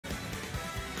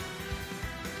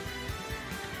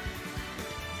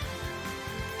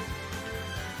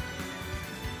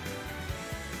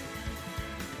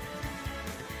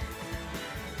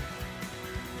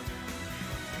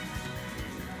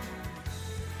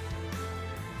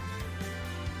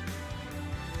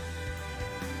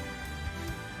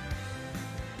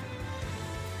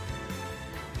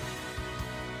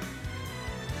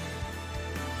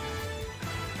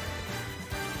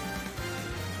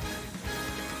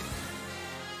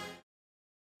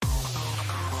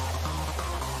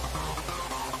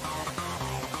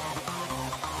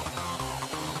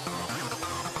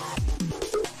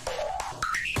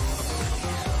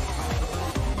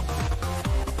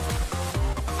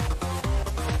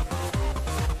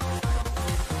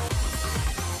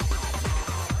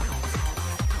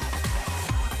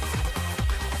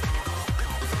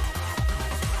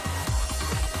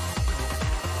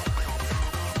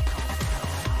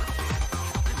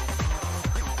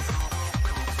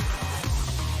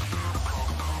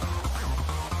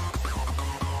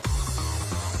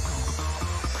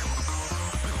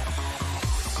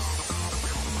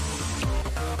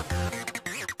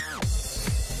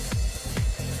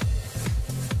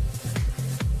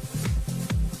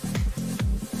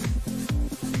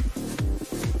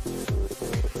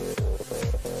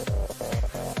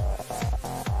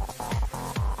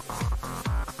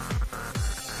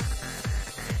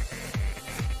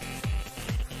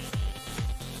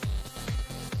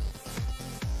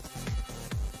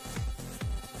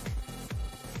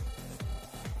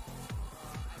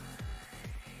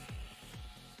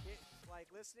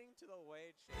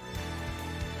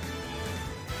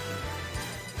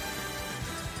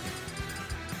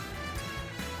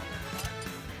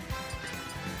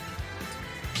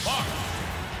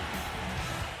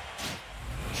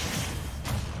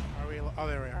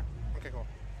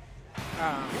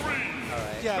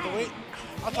Alright. Yeah, the way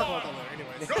I'll talk about that later.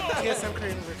 Anyways, TSM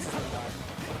Korean versus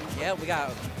Levi. Yeah, we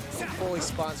got fully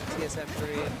sponsored TSM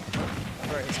Korean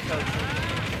for his coaching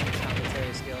and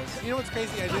commentary skills. You know what's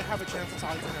crazy? I did have a chance to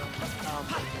talk to him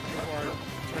before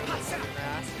tournament started and I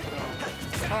asked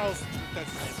him, Charles,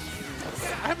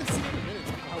 I haven't seen him in a minute.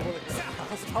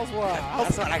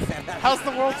 How's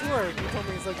the world tour? He told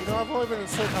me, he's like, I've only been in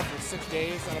SoCal for 6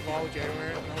 days out of all of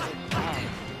January. And I was like, wow,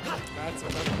 that's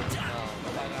amazing.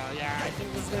 But yeah, I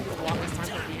think this is going to be the longest time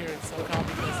he'll be here in SoCal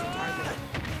because the time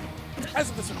as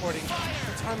of this recording,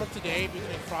 the time of today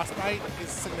between Frostbite is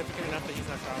significant enough that he's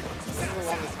not traveling. So this is the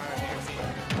longest time I've ever seen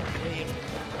him.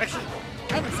 Actually,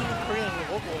 I haven't seen him Korean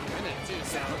local in a minute too,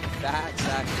 so. That's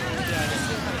actually. Yeah, this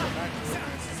is kind of go back to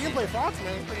see him play Fox,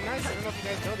 man. It's pretty nice. I don't know if you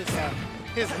guys noticed that.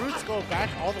 His roots go back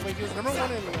all the way. He was #1 in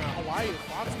Hawaii with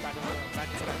Fox back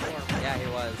in '74. Yeah, he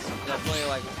was. Definitely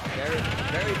like very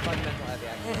fundamental heavy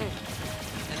actually.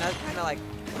 And that kind of like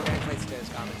translates to his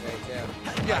commentary too.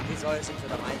 Yeah. Like, he's always into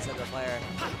the mindset of the player.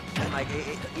 And like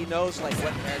he knows like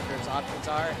what characters' options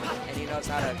are and he knows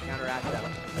how to counteract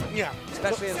them. Yeah.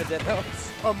 Especially in the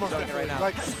Dittos. Oh, most right definitely. now.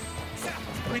 Like,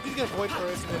 we did get Void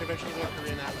first and then eventually went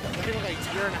Korean after. I think like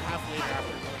a year and a half later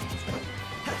after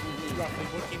roughly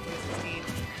Void came 2016.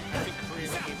 I think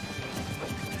Korean came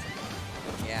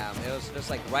 2016. Yeah, it was just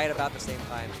like right about the same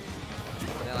time.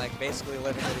 And they're like basically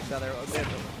living with each other.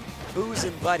 Booze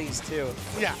and buddies too.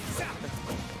 Yeah.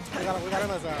 we got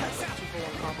him as a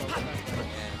 2-for-1 combo.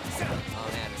 Yeah. Oh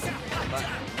man. But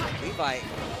Levi,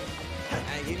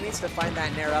 he needs to find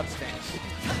that nair up smash.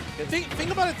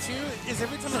 Thing about it too is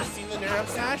every time I've seen the nair up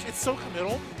smash, it's so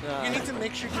committal. You need to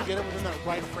make sure you get it within that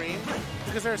right frame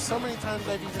because there are so many times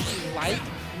I've even seen Light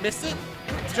miss it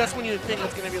just when you think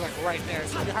it's gonna be like right there.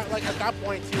 So you have, like at that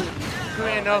point too,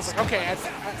 Korean knows like okay,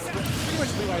 pretty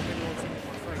much Levi's been doing something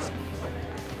first.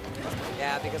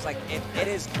 Yeah, because like it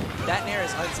is that nair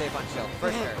is unsafe on shield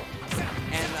for sure.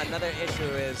 And another issue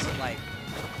is like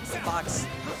Fox.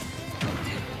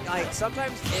 Like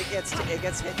sometimes it gets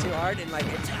hit too hard and like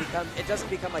it doesn't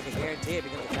become like a guarantee. It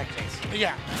becomes a tech chase.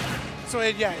 Yeah. So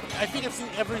yeah, I think I've seen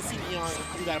every Eon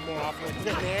do that more often. Like,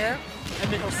 get there, and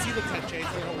then he'll see the tech chase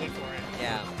and he'll wait for it.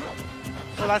 Yeah.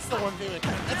 So that's the one thing. Like,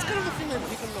 that's kind of the thing that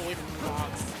taken away from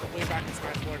Fox way back in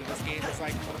Smash 4 to this game. Is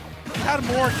like you had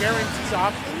more guaranteed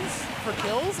options for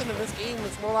kills, and in this game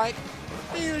it's more like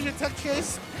either your tech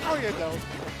chase or your dough.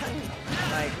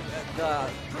 Like the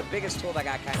biggest tool that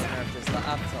got kind of nerfed is the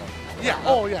up tilt. Yeah.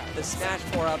 The Smash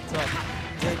 4 up tilt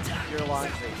did your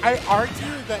laundry. I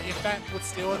argue that if that was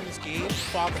still in this game,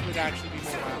 Fox would actually be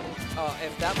more viable. Oh,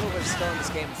 if that move was still in this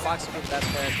game, Fox would be the best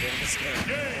player in this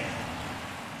game.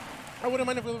 I wouldn't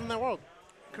mind if we lived in that world.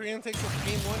 Korean takes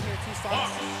game 1 here, 2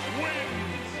 stocks.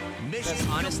 Because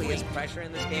honestly, his pressure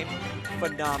in this game,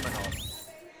 phenomenal.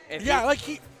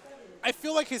 I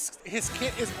feel like his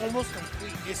kit is almost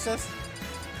complete. It's just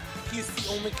he's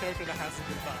the only character that hasn't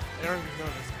been buffed. I don't even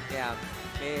notice. Yeah,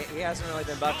 he hasn't really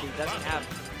been buffed. He doesn't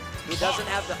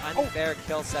have the unfair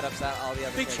kill setups that all the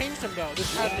other. They changed him though.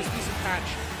 This recent patch.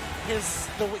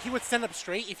 He would stand up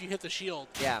straight if you hit the shield.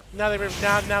 Yeah. Now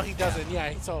he doesn't.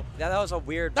 Yeah. So that was a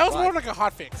weird. That was more like a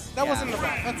hot fix. That wasn't a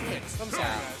bad. That's a fix. I'm sorry,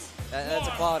 guys. That's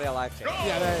a quality of life change.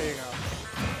 Yeah. There you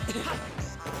go.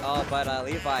 Oh, but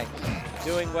Levi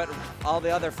doing what all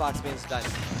the other Fox mains done.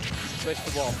 Switch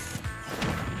to Wolf.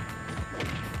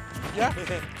 Yeah.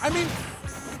 I mean,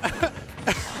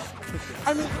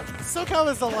 SoCal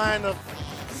is the land of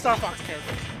Star Fox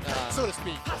characters, so to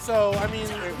speak. So I mean,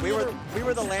 we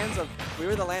were the land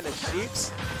of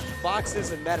Sheeps,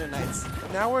 Foxes, and Meta Knights.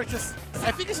 Now we're just.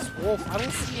 I think it's just Wolf. I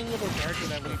don't see any other character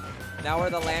that we. Now we're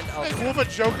the land of. Like Wolf a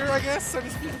Joker, I guess, so to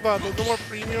speak. The more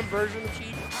premium version of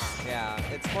Sheep. Yeah,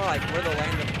 it's more like we're the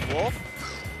land of Wolf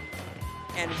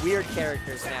and weird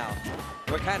characters now.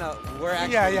 We're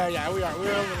actually. Yeah. We are.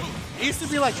 It used to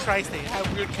be like Tri-State,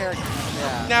 have weird characters.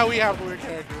 Yeah. Now we have weird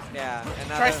characters. Yeah, and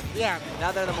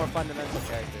now they're the more fundamental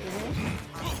characters.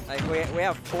 Like we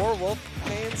have 4 Wolf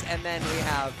mains, and then we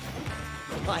have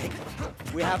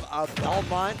a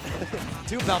Belmont,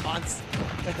 2 Belmonts.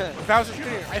 Bowser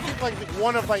Jr. I think like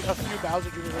one of like a few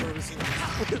Bowser Jr.'s I've ever seen.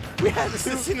 we had 2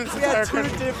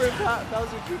 different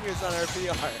Bowser Jr.'s on our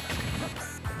PR.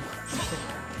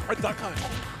 Or Duck Hunt.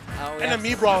 And a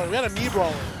Mii Brawler. We had a Mii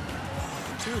Brawler.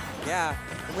 2. Yeah.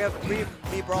 And we have 3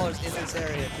 Mii Brawlers in this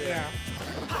area too. Yeah.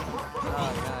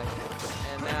 Oh god.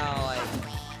 And now like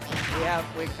we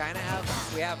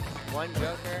have 1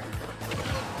 Joker.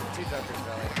 2 Jokers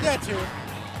really. Yeah, 2.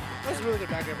 That's really good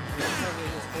back air from Korean.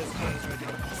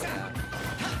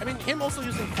 I mean, him also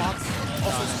using Fox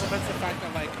also supplements the fact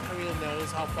that like Korean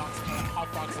knows how Fox and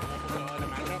Wolf will go in a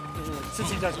matchup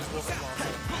since he does use Wolf as well.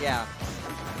 So. Yeah.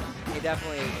 He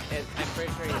definitely, I'm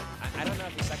pretty sure I don't know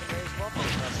if he's secondary as Wolf or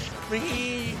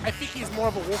primary. I think he's more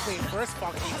of a Wolf lane first,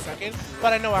 Fox lane second,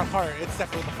 but I know at heart it's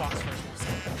definitely the Fox first.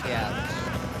 Yeah.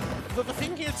 The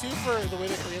thing here too for the way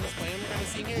the Koreans play him, kind of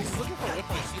seeing here, he's looking for a whip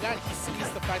when you see that. He sees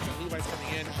the fact that Levi's coming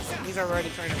in. He's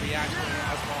already trying to react to it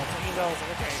as well. So he knows,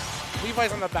 like, okay,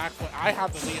 Levi's on the back foot. I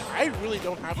have the lead. I really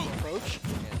don't have to approach.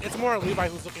 It's more Levi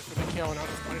who's looking for the kill, and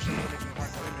I'll just punish him and make him hard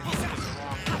for him. He's doing it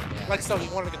wrong. Like so, he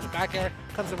wanted to get the back air,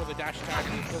 comes in with a dash attack,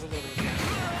 and he does a little bit of damage.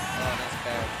 Oh, that's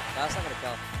fair. That's not gonna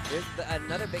kill.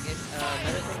 Another big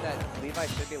another thing that Levi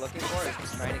should be looking for is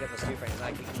just trying to get the 2 frames.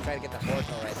 Like he can try to get the 4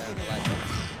 kill right there on the ledge.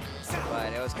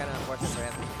 But it was kind of unfortunate for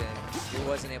him. He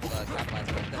wasn't able to capitalize.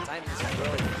 But the time is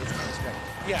really kind of strict.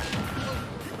 Yeah.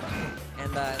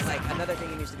 And like another thing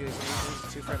he needs to do is he needs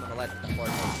to 2 frame on the ledge with the 4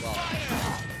 kill as well.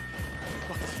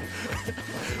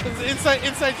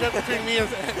 inside joke between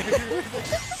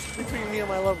me and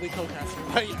my lovely co-caster.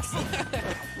 But yes.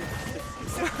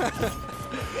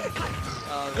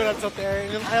 Good up tilt there.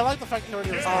 And I like the fact that he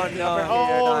already responded.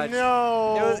 Oh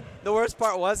no! The worst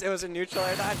part was it was a neutral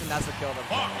air dodge, and that's what killed him.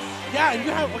 Yeah, and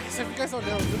you have, okay, so if you guys don't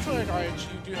know, neutral air dodge,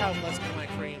 you do have less kind of like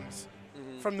frames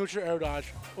from neutral air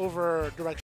dodge over direct